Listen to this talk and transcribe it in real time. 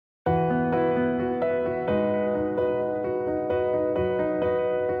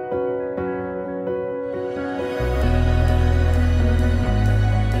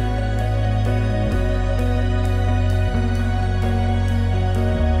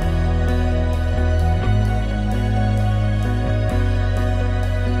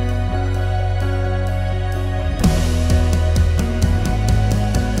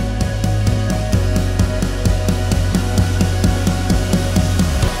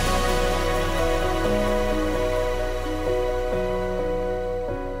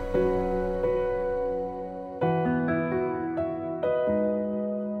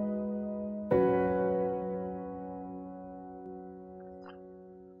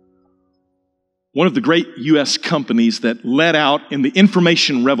One of the great U.S. companies that led out in the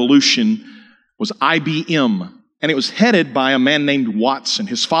information revolution was IBM. And it was headed by a man named Watson.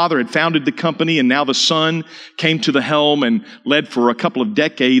 His father had founded the company, and now the son came to the helm and led for a couple of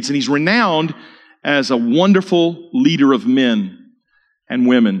decades. And he's renowned as a wonderful leader of men and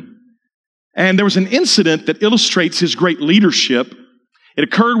women. And there was an incident that illustrates his great leadership. It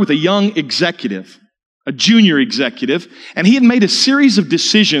occurred with a young executive, a junior executive, and he had made a series of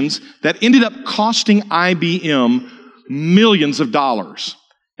decisions that ended up costing IBM millions of dollars.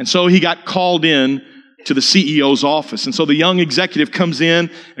 And so he got called in to the CEO's office. And so the young executive comes in,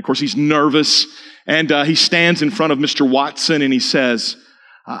 and of course he's nervous, and he stands in front of Mr. Watson and he says,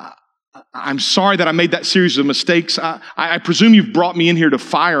 I'm sorry that I made that series of mistakes. I presume you've brought me in here to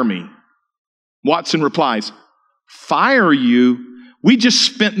fire me. Watson replies, fire you? We just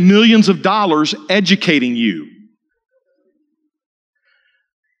spent millions of dollars educating you.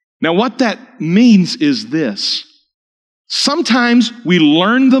 Now what that means is this. Sometimes we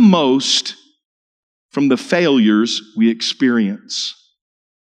learn the most from the failures we experience.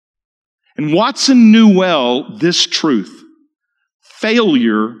 And Watson knew well this truth.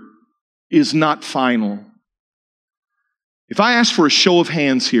 Failure is not final. If I asked for a show of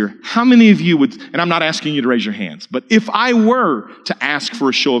hands here, how many of you would, and I'm not asking you to raise your hands, but if I were to ask for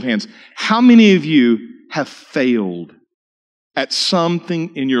a show of hands, how many of you have failed at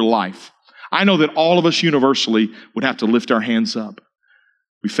something in your life? I know that all of us universally would have to lift our hands up.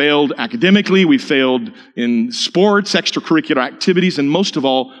 We failed academically, we failed in sports, extracurricular activities, and most of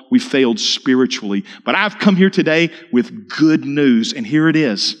all, we failed spiritually. But I've come here today with good news, and here it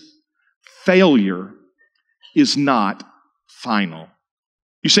is. Failure is not final.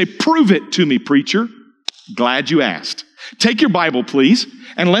 You say, prove it to me, preacher. Glad you asked. Take your Bible, please,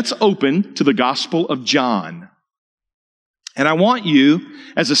 and let's open to the Gospel of John. And I want you,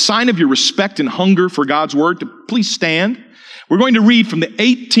 as a sign of your respect and hunger for God's Word, to please stand. We're going to read from the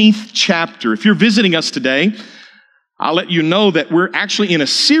 18th chapter. If you're visiting us today, I'll let you know that we're actually in a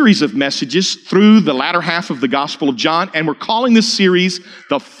series of messages through the latter half of the Gospel of John, and we're calling this series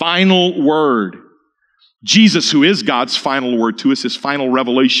The Final Word. Jesus, who is God's final word to us, his final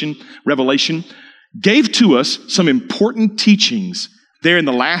revelation, gave to us some important teachings there in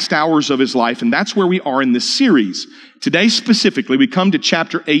the last hours of his life, and that's where we are in this series. Today specifically, we come to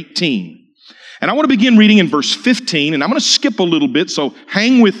chapter 18. And I want to begin reading in verse 15, and I'm going to skip a little bit, so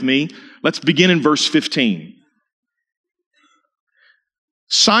hang with me. Let's begin in verse 15.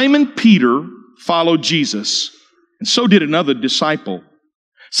 Simon Peter followed Jesus, and so did another disciple.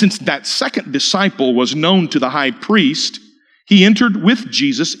 Since that second disciple was known to the high priest, he entered with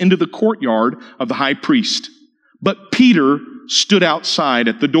Jesus into the courtyard of the high priest. But Peter stood outside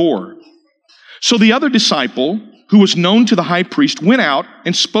at the door. So the other disciple, who was known to the high priest, went out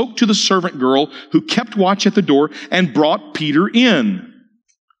and spoke to the servant girl who kept watch at the door and brought Peter in.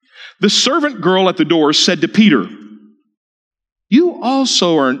 The servant girl at the door said to Peter, "You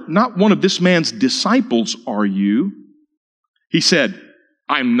also are not one of this man's disciples, are you?" He said,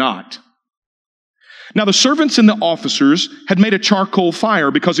 "I'm not." Now the servants and the officers had made a charcoal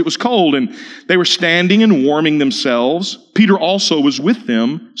fire because it was cold, and they were standing and warming themselves. Peter also was with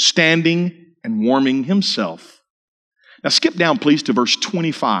them, standing and warming himself. Now skip down, please, to verse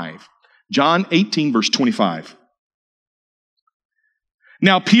 25. John 18, verse 25.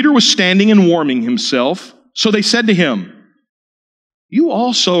 Now Peter was standing and warming himself, so they said to him, "You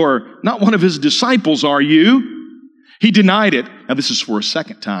also are not one of his disciples, are you?" He denied it. Now this is for a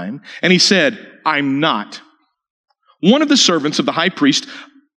second time. And he said, "I'm not." One of the servants of the high priest,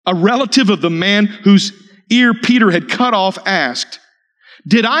 a relative of the man whose ear Peter had cut off, asked,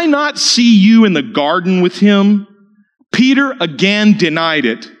 "Did I not see you in the garden with him?" Peter again denied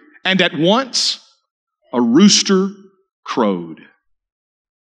it, and at once a rooster crowed.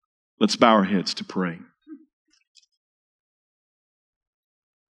 Let's bow our heads to pray.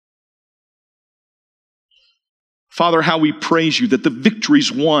 Father, how we praise you that the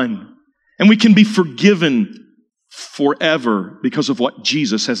victory's won, and we can be forgiven forever because of what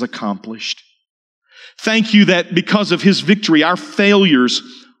Jesus has accomplished. Thank you that because of his victory, our failures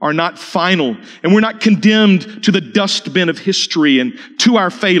are not final, and we're not condemned to the dustbin of history and to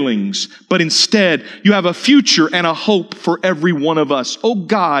our failings, but instead you have a future and a hope for every one of us. Oh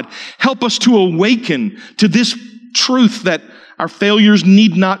God, help us to awaken to this truth that our failures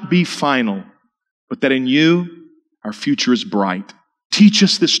need not be final, but that in you our future is bright. Teach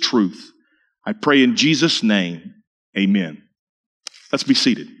us this truth. I pray in Jesus' name, amen. Let's be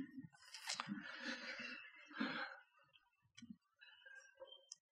seated.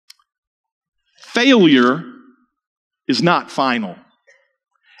 Failure is not final.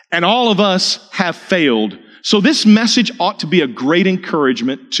 And all of us have failed. So this message ought to be a great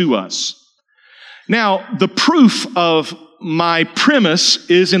encouragement to us. Now, the proof of my premise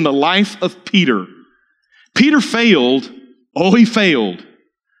is in the life of Peter. Peter failed. Oh, he failed.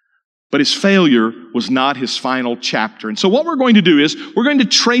 But his failure was not his final chapter. And so what we're going to do is we're going to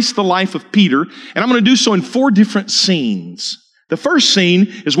trace the life of Peter, and I'm going to do so in 4 different scenes. The first scene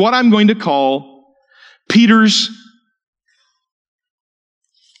is what I'm going to call Peter's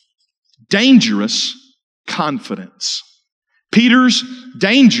dangerous confidence. Peter's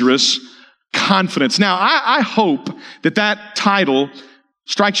dangerous confidence. Now, I hope that title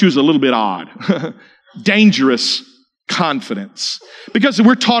strikes you as a little bit odd. Dangerous confidence. Because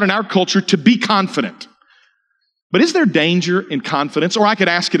we're taught in our culture to be confident. But is there danger in confidence? Or I could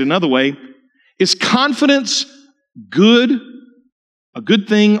ask it another way. Is confidence good, a good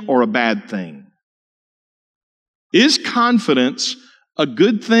thing, or a bad thing? Is confidence a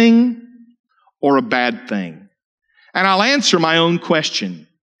good thing or a bad thing? And I'll answer my own question.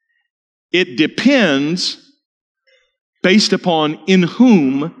 It depends based upon in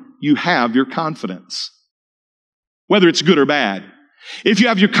whom you have your confidence. Whether it's good or bad. If you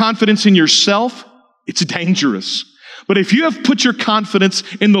have your confidence in yourself, it's dangerous. But if you have put your confidence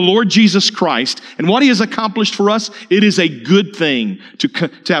in the Lord Jesus Christ and what He has accomplished for us, it is a good thing to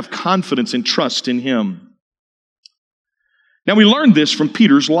have confidence and trust in Him. Now we learned this from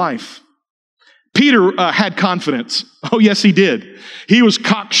Peter's life. Peter had confidence. Oh, yes, he did. He was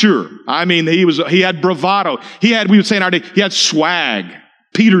cocksure. I mean, he had bravado. We would say in our day, he had swag.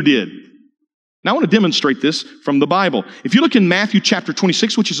 Peter did. Now I want to demonstrate this from the Bible. If you look in Matthew chapter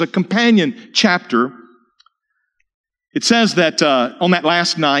 26, which is a companion chapter, it says that on that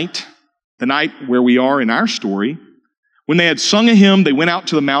last night, the night where we are in our story, when they had sung a hymn, they went out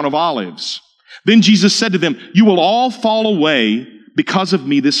to the Mount of Olives. Then Jesus said to them, "You will all fall away because of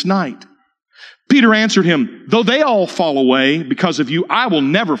me this night." Peter answered him, "Though they all fall away because of you, I will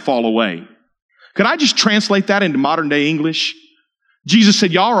never fall away." Could I just translate that into modern day English? Jesus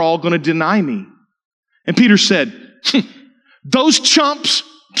said, "Y'all are all going to deny me." And Peter said, "Those chumps,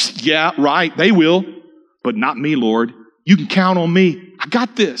 yeah, right, they will, but not me, Lord. You can count on me. I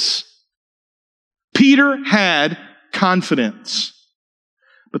got this." Peter had confidence.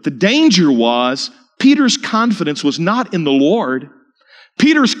 But the danger was, Peter's confidence was not in the Lord.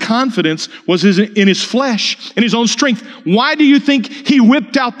 Peter's confidence was in his flesh, in his own strength. Why do you think he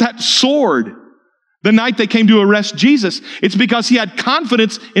whipped out that sword the night they came to arrest Jesus? It's because he had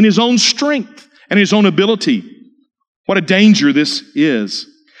confidence in his own strength and his own ability. What a danger this is.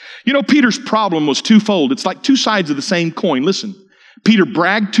 You know, Peter's problem was twofold. It's like two sides of the same coin. Listen, Peter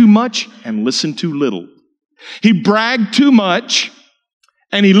bragged too much and listened too little. He bragged too much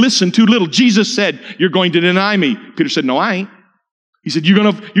and he listened too little. Jesus said, "You're going to deny me." Peter said, "No, I ain't." He said, You're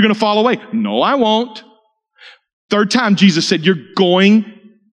gonna fall away." "No, I won't." Third time, Jesus said, "You're going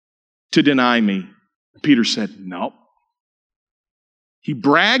to deny me." Peter said, "No." He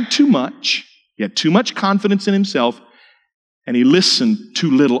bragged too much. He had too much confidence in himself, and he listened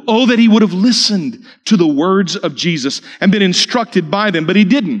too little. Oh, that he would have listened to the words of Jesus and been instructed by them, but he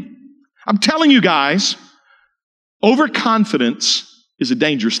didn't. I'm telling you guys, overconfidence is a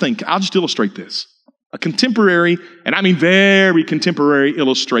dangerous thing. I'll just illustrate this. A contemporary, and I mean very contemporary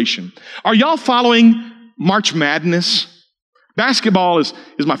illustration. Are y'all following March Madness? Basketball is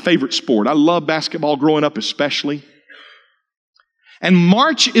my favorite sport. I love basketball growing up especially. And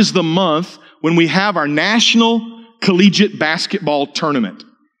March is the month when we have our National Collegiate Basketball Tournament.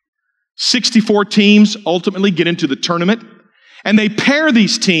 64 teams ultimately get into the tournament, and they pair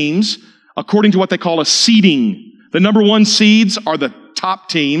these teams according to what they call a seeding. The number 1 seeds are the top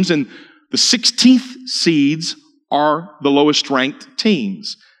teams, and the 16th seeds are the lowest ranked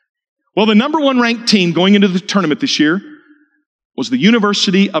teams. Well, the number 1 ranked team going into the tournament this year was the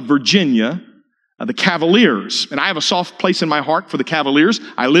University of Virginia, the Cavaliers. And I have a soft place in my heart for the Cavaliers.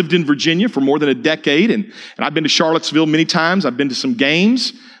 I lived in Virginia for more than a decade, and I've been to Charlottesville many times. I've been to some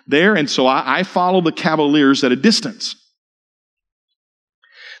games there, and so I follow the Cavaliers at a distance.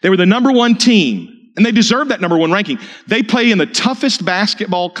 They were the number 1 team. And they deserve that number 1 ranking. They play in the toughest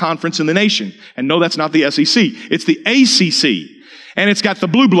basketball conference in the nation. And no, that's not the SEC. It's the ACC. And it's got the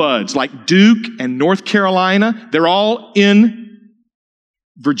blue bloods like Duke and North Carolina. They're all in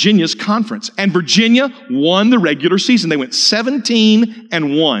Virginia's conference. And Virginia won the regular season. They went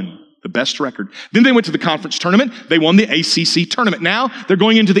 17-1, the best record. Then they went to the conference tournament. They won the ACC tournament. Now they're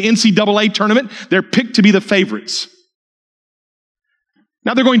going into the NCAA tournament. They're picked to be the favorites.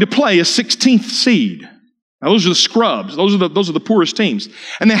 Now they're going to play a 16th seed. Now those are the scrubs. Those are the poorest teams.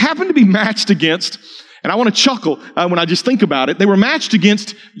 And they happen to be matched against And I want to chuckle when I just think about it. They were matched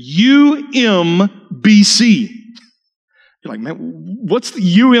against UMBC. You're like, man, what's the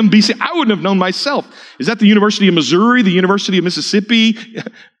UMBC? I wouldn't have known myself. Is that the University of Missouri, the University of Mississippi,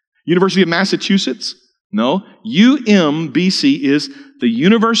 University of Massachusetts? No, UMBC is the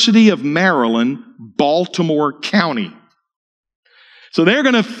University of Maryland, Baltimore County. So they're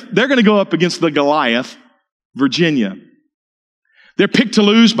going to go up against the Goliath, Virginia. They're picked to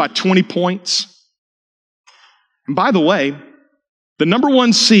lose by 20 points. And by the way, the number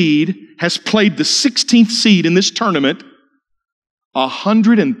 1 seed has played the 16th seed in this tournament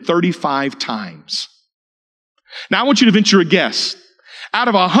 135 times. Now I want you to venture a guess. Out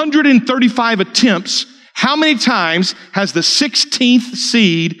of 135 attempts, how many times has the 16th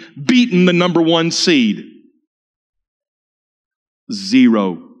seed beaten the number 1 seed?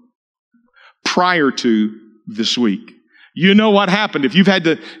 0. Prior to this week. You know what happened.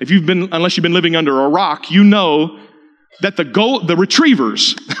 Unless you've been living under a rock, you know that the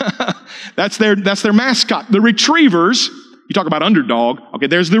Retrievers, that's their mascot. The Retrievers, you talk about underdog. Okay,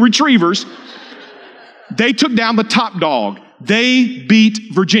 there's the Retrievers. They took down the top dog. They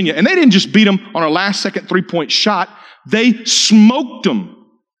beat Virginia. And they didn't just beat them on a last-second 3-point shot. They smoked them.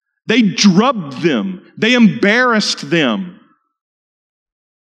 They drubbed them. They embarrassed them.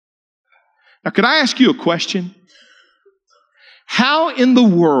 Now, could I ask you a question? How in the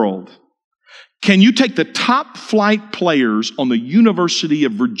world can you take the top flight players on the University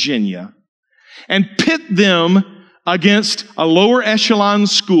of Virginia and pit them against a lower echelon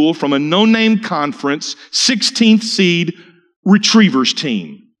school from a no-name conference, 16th seed Retrievers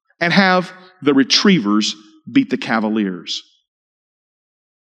team, and have the Retrievers beat the Cavaliers?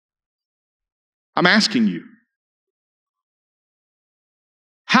 I'm asking you,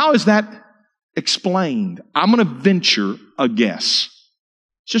 how is that explained? I'm going to venture a guess.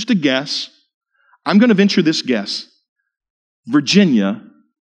 It's just a guess. I'm going to venture this guess. Virginia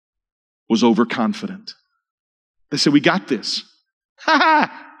was overconfident. They said, we got this. Ha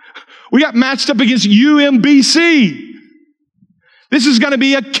ha! We got matched up against UMBC. This is going to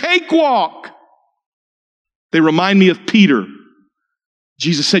be a cakewalk. They remind me of Peter.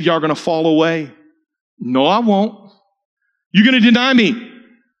 Jesus said, y'all are going to fall away. No, I won't. You're going to deny me.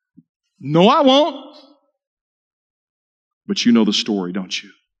 No, I won't. But you know the story, don't you?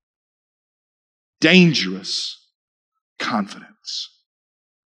 Dangerous confidence.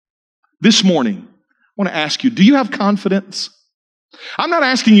 This morning, I want to ask you, do you have confidence? I'm not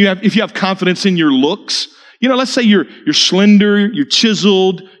asking you if you have confidence in your looks. You know, let's say you're slender, you're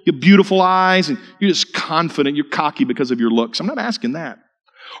chiseled, you have beautiful eyes, and you're just confident, you're cocky because of your looks. I'm not asking that.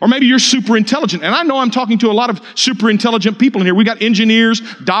 Or maybe you're super intelligent. And I know I'm talking to a lot of super intelligent people in here. We got engineers,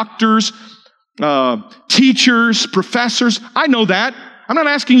 doctors, teachers, professors. I know that. I'm not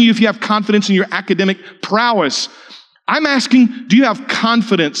asking you if you have confidence in your academic prowess. I'm asking, do you have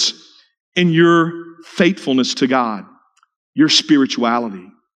confidence in your faithfulness to God, your spirituality?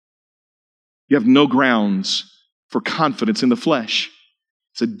 You have no grounds for confidence in the flesh.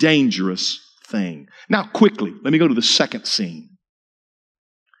 It's a dangerous thing. Now, quickly, let me go to the second scene.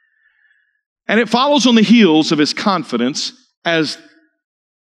 And it follows on the heels of his confidence as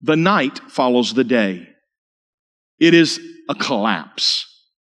the night follows the day. It is a collapse,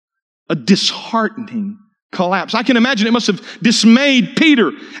 a disheartening collapse. I can imagine it must have dismayed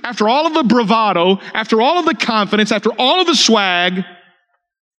Peter. After all of the bravado, after all of the confidence, after all of the swag,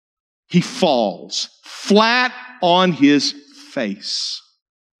 he falls flat on his face.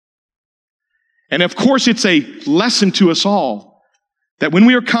 And of course, it's a lesson to us all that when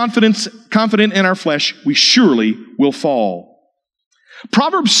we are confident in our flesh, we surely will fall.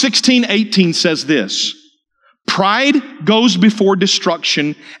 Proverbs 16:18 says this, pride goes before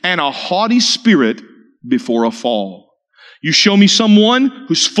destruction and a haughty spirit before a fall. You show me someone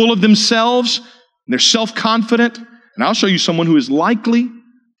who's full of themselves, and they're self-confident, and I'll show you someone who is likely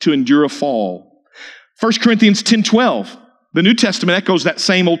to endure a fall. 1 Corinthians 10:12. The New Testament echoes that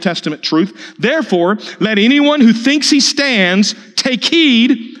same Old Testament truth. Therefore, let anyone who thinks he stands take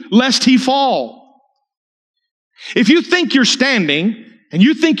heed lest he fall. If you think you're standing and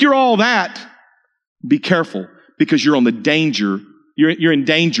you think you're all that, be careful because you're in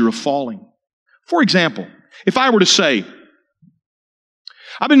danger of falling. For example, if I were to say,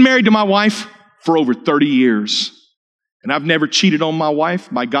 I've been married to my wife for over 30 years and I've never cheated on my wife.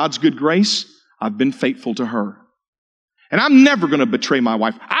 By God's good grace, I've been faithful to her. And I'm never going to betray my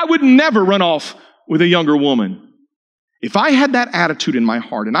wife. I would never run off with a younger woman. If I had that attitude in my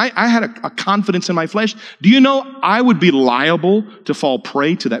heart and I had a confidence in my flesh, do you know I would be liable to fall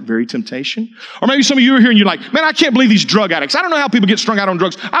prey to that very temptation? Or maybe some of you are here and you're like, man, I can't believe these drug addicts. I don't know how people get strung out on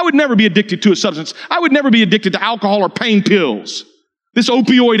drugs. I would never be addicted to a substance. I would never be addicted to alcohol or pain pills. This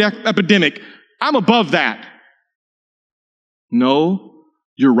opioid epidemic, I'm above that. No,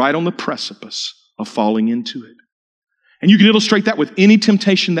 you're right on the precipice of falling into it. And you can illustrate that with any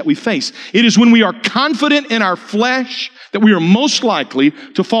temptation that we face. It is when we are confident in our flesh that we are most likely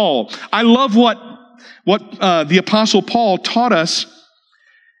to fall. I love what the Apostle Paul taught us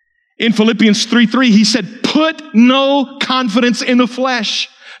in Philippians 3:3. He said, put no confidence in the flesh.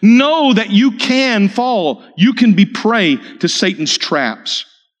 Know that you can fall. You can be prey to Satan's traps.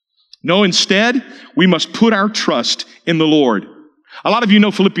 No, instead, we must put our trust in the Lord. A lot of you know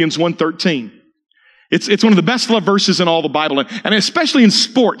Philippians 1:13. It's one of the best loved verses in all the Bible, and especially in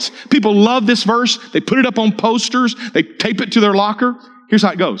sports. People love this verse. They put it up on posters. They tape it to their locker. Here's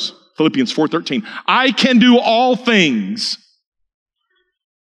how it goes. Philippians 4:13. I can do all things.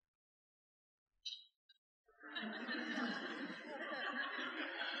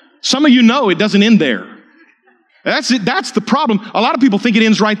 Some of you know it doesn't end there. That's it. That's the problem. A lot of people think it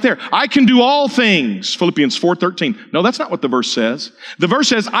ends right there. I can do all things. Philippians 4:13. No, that's not what the verse says. The verse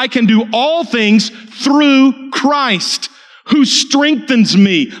says, I can do all things through Christ who strengthens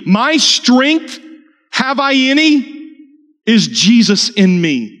me. My strength, have I any, is Jesus in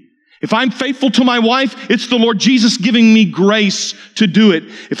me. If I'm faithful to my wife, it's the Lord Jesus giving me grace to do it.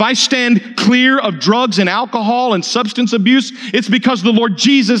 If I stand clear of drugs and alcohol and substance abuse, it's because the Lord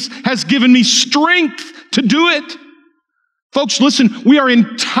Jesus has given me strength to do it. Folks, listen, we are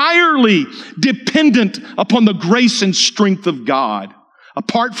entirely dependent upon the grace and strength of God.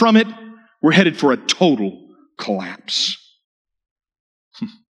 Apart from it, we're headed for a total collapse.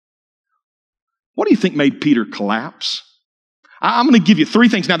 What do you think made Peter collapse? I'm going to give you 3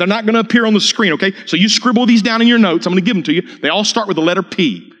 things. Now, they're not going to appear on the screen, okay? So you scribble these down in your notes. I'm going to give them to you. They all start with the letter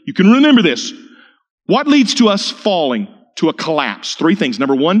P. You can remember this. What leads to us falling to a collapse? 3 things.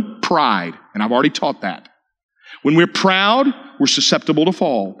 Number 1, pride. And I've already taught that. When we're proud, we're susceptible to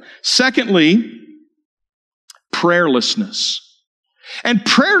fall. Secondly, prayerlessness. And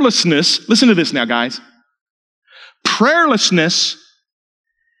prayerlessness, listen to this now, guys. Prayerlessness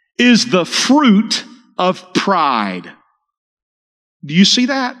is the fruit of pride. Do you see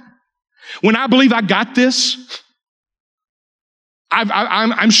that? When I believe I got this,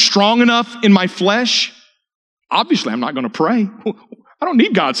 I'm strong enough in my flesh, obviously I'm not going to pray. I don't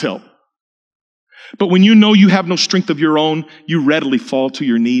need God's help. But when you know you have no strength of your own, you readily fall to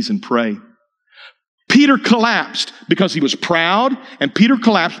your knees and pray. Peter collapsed because he was proud, and Peter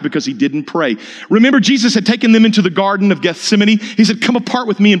collapsed because he didn't pray. Remember, Jesus had taken them into the Garden of Gethsemane. He said, come apart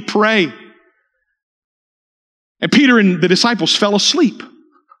with me and pray. And Peter and the disciples fell asleep.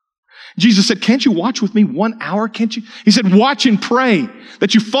 Jesus said, can't you watch with me 1 hour? Can't you? He said, watch and pray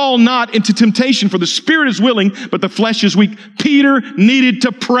that you fall not into temptation, for the spirit is willing, but the flesh is weak. Peter needed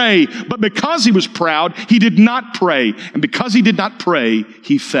to pray, but because he was proud, he did not pray. And because he did not pray,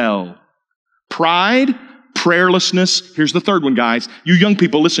 he fell. Pride, prayerlessness. Here's the third one, guys. You young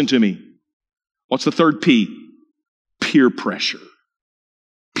people, listen to me. What's the third P? Peer pressure.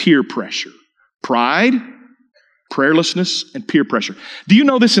 Peer pressure. Pride, prayerlessness, and peer pressure. Do you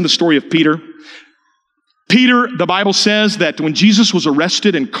know this in the story of Peter? Peter, the Bible says that when Jesus was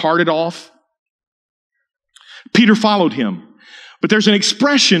arrested and carted off, Peter followed him. But there's an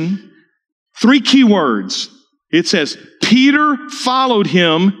expression, 3 key words. It says, Peter followed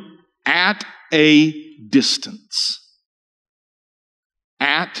him at a distance.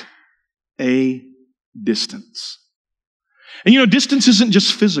 At a distance. And you know, distance isn't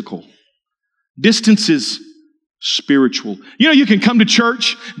just physical. Distance is spiritual. You know, you can come to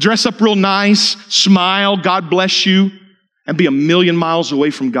church, dress up real nice, smile, God bless you, and be a million miles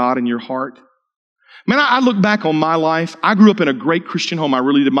away from God in your heart. Man, I look back on my life. I grew up in a great Christian home. I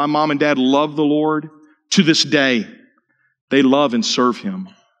really did. My mom and dad love the Lord. To this day, they love and serve Him.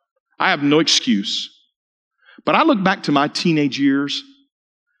 I have no excuse. But I look back to my teenage years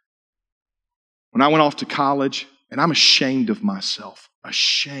when I went off to college, and I'm ashamed of myself.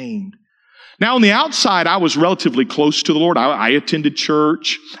 Ashamed. Now, on the outside, I was relatively close to the Lord. I attended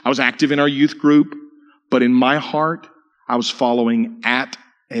church. I was active in our youth group. But in my heart, I was following at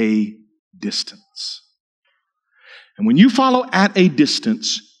a distance. And when you follow at a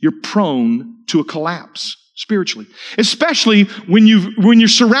distance, you're prone to a collapse spiritually. Especially when you're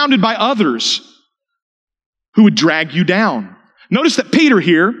surrounded by others who would drag you down. Notice that Peter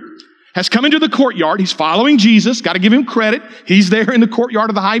here has come into the courtyard. He's following Jesus. Got to give him credit. He's there in the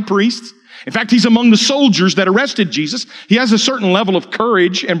courtyard of the high priest. In fact, he's among the soldiers that arrested Jesus. He has a certain level of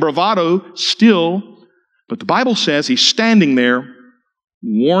courage and bravado still, but the Bible says he's standing there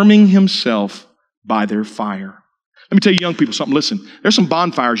warming himself by their fire. Let me tell you young people something. Listen, there's some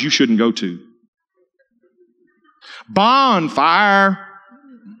bonfires you shouldn't go to. Bonfire.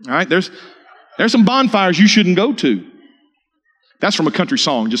 All right, there's some bonfires you shouldn't go to. That's from a country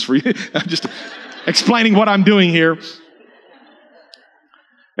song, just for you. I'm just explaining what I'm doing here.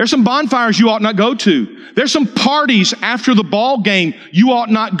 There's some bonfires you ought not go to. There's some parties after the ball game you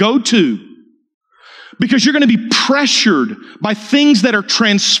ought not go to. Because you're going to be pressured by things that are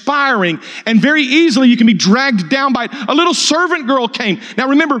transpiring, and very easily you can be dragged down by it. A little servant girl came. Now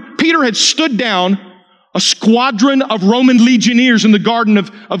remember, Peter had stood down a squadron of Roman legionnaires in the Garden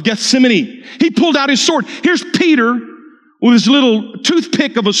of Gethsemane. He pulled out his sword. Here's Peter with his little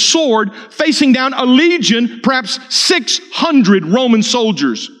toothpick of a sword facing down a legion, perhaps 600 Roman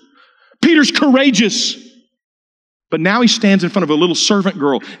soldiers. Peter's courageous. But now he stands in front of a little servant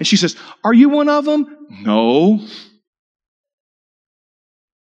girl, and she says, "Are you one of them?" No.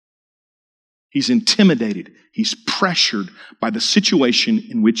 He's intimidated. He's pressured by the situation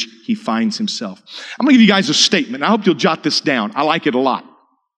in which he finds himself. I'm going to give you guys a statement. I hope you'll jot this down. I like it a lot.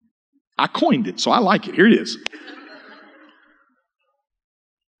 I coined it, so I like it. Here it is.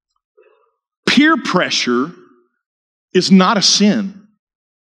 Peer pressure is not a sin.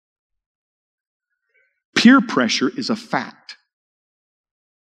 Peer pressure is a fact.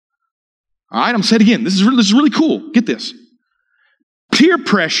 All right, I'm going to say it again. This is really cool. Get this. Peer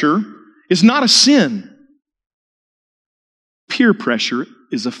pressure is not a sin. Peer pressure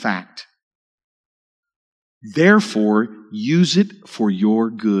is a fact. Therefore, use it for your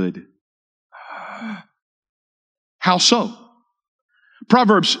good. How so?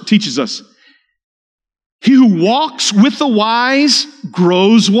 Proverbs teaches us, he who walks with the wise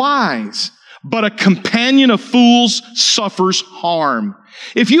grows wise, but a companion of fools suffers harm.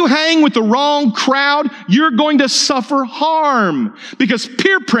 If you hang with the wrong crowd, you're going to suffer harm, because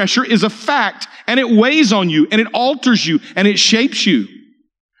peer pressure is a fact, and it weighs on you, and it alters you, and it shapes you.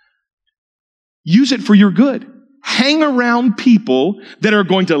 Use it for your good. Hang around people that are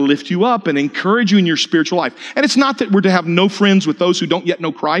going to lift you up and encourage you in your spiritual life. And it's not that we're to have no friends with those who don't yet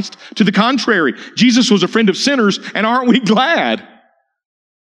know Christ. To the contrary, Jesus was a friend of sinners, and aren't we glad?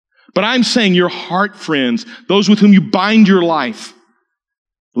 But I'm saying your heart friends, those with whom you bind your life,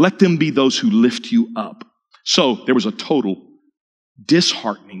 let them be those who lift you up. So there was a total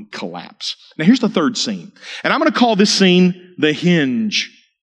disheartening collapse. Now here's the third scene. And I'm going to call this scene the hinge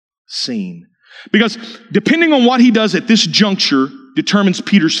scene. Because depending on what he does at this juncture determines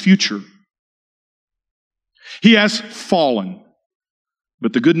Peter's future. He has fallen.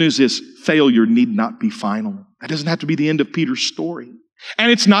 But the good news is failure need not be final. That doesn't have to be the end of Peter's story.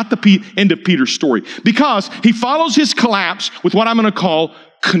 And it's not the end of Peter's story, because he follows his collapse with what I'm going to call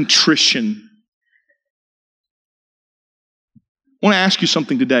contrition. I want to ask you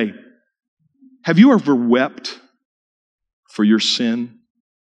something today. Have you ever wept for your sin?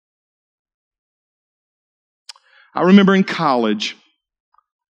 I remember in college,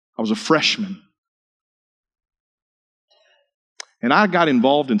 I was a freshman, and I got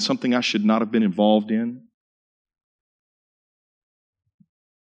involved in something I should not have been involved in.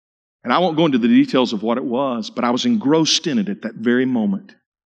 And I won't go into the details of what it was, but I was engrossed in it at that very moment.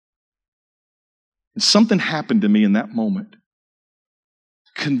 And something happened to me in that moment.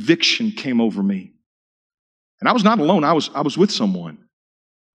 Conviction came over me. And I was not alone. I was with someone.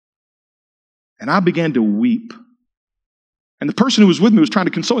 And I began to weep. And the person who was with me was trying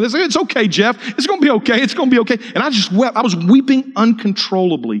to console me. They said, "It's okay, Jeff. It's going to be okay. It's going to be okay." And I just wept. I was weeping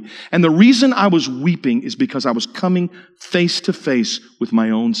uncontrollably. And the reason I was weeping is because I was coming face to face with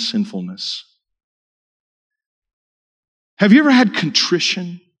my own sinfulness. Have you ever had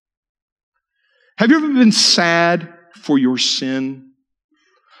contrition? Have you ever been sad for your sin?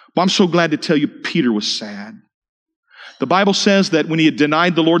 Well, I'm so glad to tell you Peter was sad. The Bible says that when he had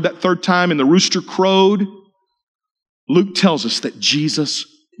denied the Lord that third time and the rooster crowed, Luke tells us that Jesus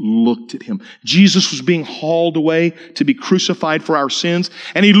looked at him. Jesus was being hauled away to be crucified for our sins.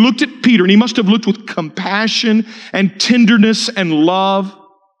 And he looked at Peter, and he must have looked with compassion and tenderness and love.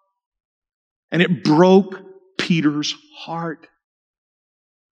 And it broke Peter's heart.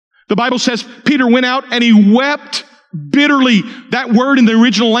 The Bible says Peter went out and he wept bitterly. That word in the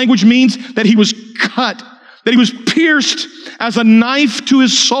original language means that he was cut, that he was pierced as a knife to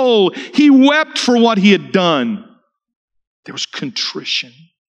his soul. He wept for what he had done. There was contrition.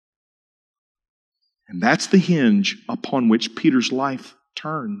 And that's the hinge upon which Peter's life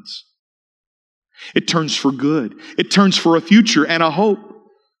turns. It turns for good. It turns for a future and a hope.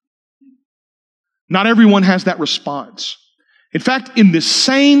 Not everyone has that response. In fact, in this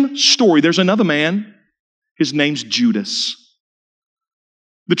same story, there's another man. His name's Judas.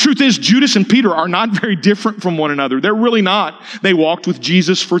 The truth is, Judas and Peter are not very different from one another. They're really not. They walked with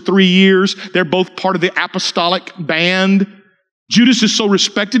Jesus for 3 years. They're both part of the apostolic band. Judas is so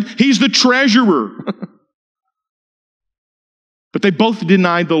respected. He's the treasurer. But they both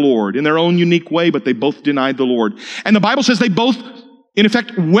denied the Lord in their own unique way, but they both denied the Lord. And the Bible says they both, in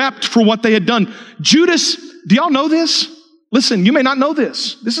effect, wept for what they had done. Judas, do y'all know this? Listen, you may not know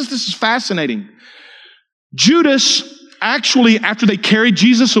this. This is fascinating. Judas, actually, after they carried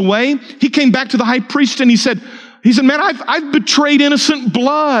Jesus away, he came back to the high priest and he said, man, I've betrayed innocent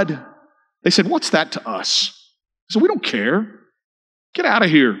blood. They said, what's that to us? He said, we don't care. Get out of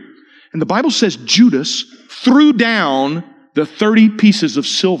here. And the Bible says Judas threw down the 30 pieces of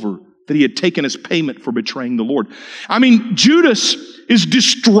silver that he had taken as payment for betraying the Lord. I mean, Judas is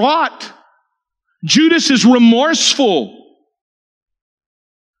distraught. Judas is remorseful.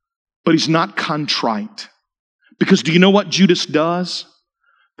 But he's not contrite. Because do you know what Judas does?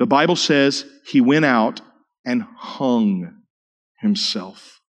 The Bible says he went out and hung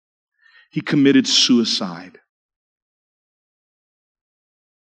himself. He committed suicide.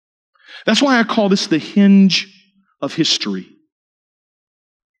 That's why I call this the hinge of history.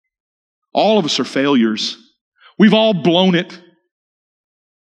 All of us are failures. We've all blown it.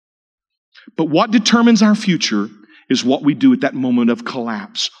 But what determines our future is what we do at that moment of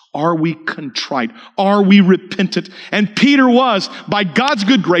collapse. Are we contrite? Are we repentant? And Peter was, by God's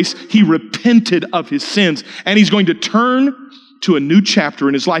good grace, he repented of his sins. And he's going to turn to a new chapter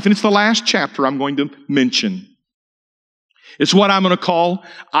in his life. And it's the last chapter I'm going to mention. It's what I'm going to call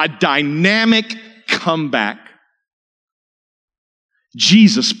a dynamic comeback.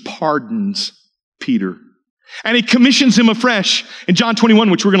 Jesus pardons Peter. And he commissions him afresh. In John 21,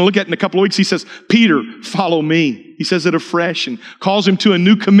 which we're going to look at in a couple of weeks, he says, Peter, follow me. He says it afresh and calls him to a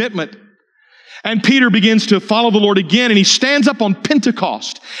new commitment. And Peter begins to follow the Lord again, and he stands up on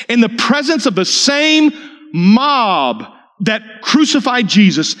Pentecost in the presence of the same mob that crucified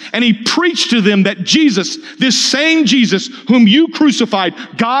Jesus, and he preached to them that Jesus, this same Jesus whom you crucified,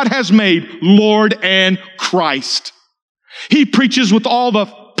 God has made Lord and Christ. He preaches with all the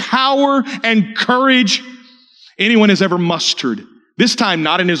power and courage anyone has ever mustered. This time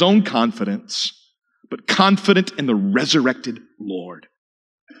not in his own confidence, but confident in the resurrected Lord.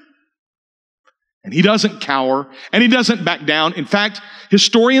 And he doesn't cower, and he doesn't back down. In fact,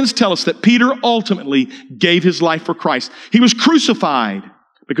 historians tell us that Peter ultimately gave his life for Christ. He was crucified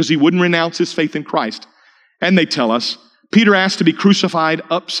because he wouldn't renounce his faith in Christ. And they tell us Peter asked to be crucified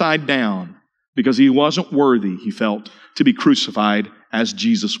upside down because he wasn't worthy, he felt, to be crucified as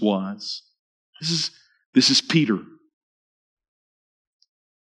Jesus was. This is Peter.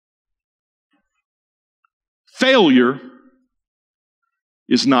 Failure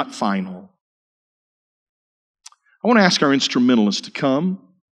is not final. I want to ask our instrumentalists to come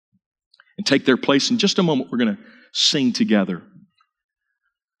and take their place. In just a moment, we're going to sing together.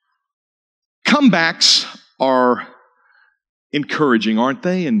 Comebacks are encouraging, aren't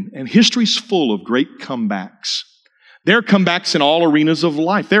they? And history's full of great comebacks. There are comebacks in all arenas of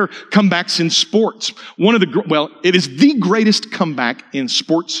life. There are comebacks in sports. It is the greatest comeback in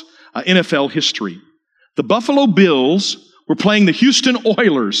sports NFL history. The Buffalo Bills were playing the Houston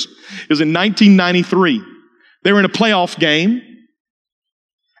Oilers. It was in 1993. They were in a playoff game,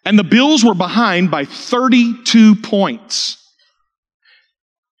 and the Bills were behind by 32 points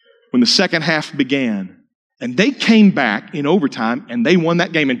when the second half began. And they came back in overtime, and they won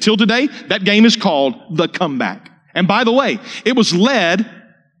that game. Until today, that game is called the comeback. And by the way, it was led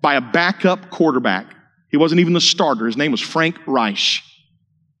by a backup quarterback. He wasn't even the starter. His name was Frank Reich.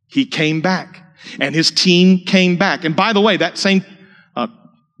 He came back, and his team came back. And by the way, that same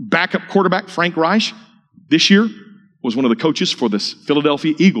backup quarterback, Frank Reich, this year was one of the coaches for the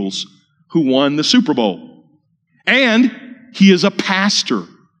Philadelphia Eagles who won the Super Bowl. And he is a pastor.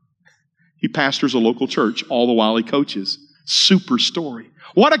 He pastors a local church all the while he coaches. Super story.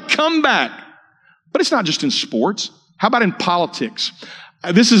 What a comeback. But it's not just in sports. How about in politics?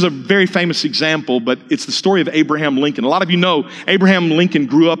 This is a very famous example, but it's the story of Abraham Lincoln. A lot of you know Abraham Lincoln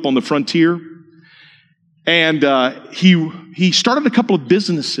grew up on the frontier. And he started a couple of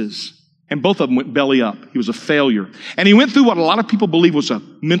businesses. And both of them went belly up. He was a failure. And he went through what a lot of people believe was a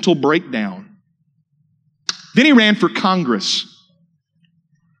mental breakdown. Then he ran for Congress,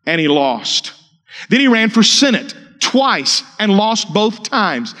 and he lost. Then he ran for Senate twice and lost both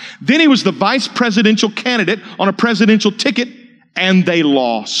times. Then he was the vice presidential candidate on a presidential ticket, and they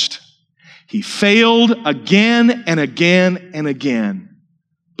lost. He failed again and again and again,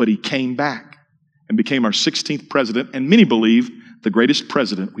 but he came back. and became our 16th president, and many believe the greatest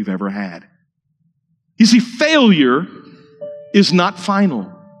president we've ever had. You see, failure is not final.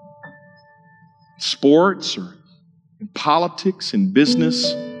 Sports or in politics, in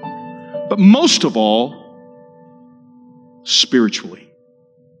business, but most of all, spiritually.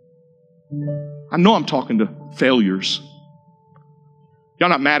 I know I'm talking to failures. Y'all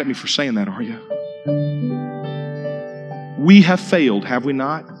not mad at me for saying that, are you? We have failed, have we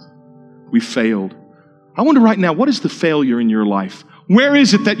not? We failed. I wonder right now, what is the failure in your life? Where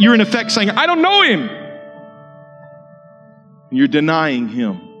is it that you're in effect saying, I don't know Him? And you're denying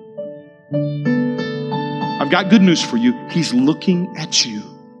Him. I've got good news for you. He's looking at you.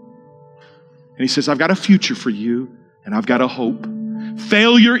 And He says, I've got a future for you, and I've got a hope.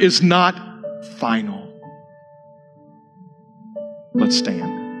 Failure is not final. Let's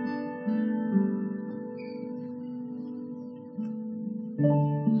stand.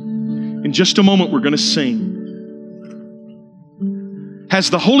 In just a moment, we're going to sing. Has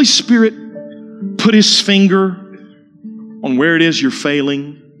the Holy Spirit put His finger on where it is you're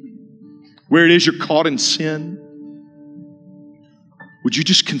failing? Where it is you're caught in sin? Would you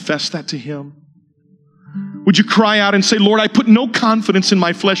just confess that to Him? Would you cry out and say, Lord, I put no confidence in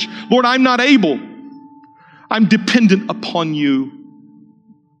my flesh. Lord, I'm not able. I'm dependent upon You.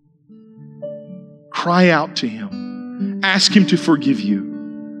 Cry out to Him. Ask Him to forgive you.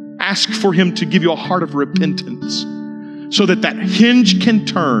 Ask for Him to give you a heart of repentance so that that hinge can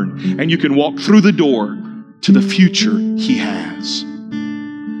turn and you can walk through the door to the future He has.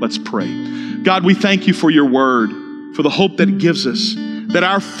 Let's pray. God, we thank You for Your word, for the hope that it gives us, that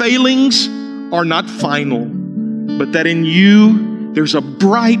our failings are not final, but that in You there's a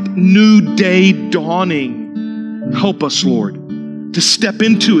bright new day dawning. Help us, Lord, to step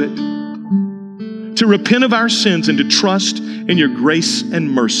into it, to repent of our sins and to trust in Your grace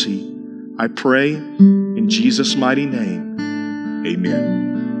and mercy. I pray in Jesus' mighty name. Amen.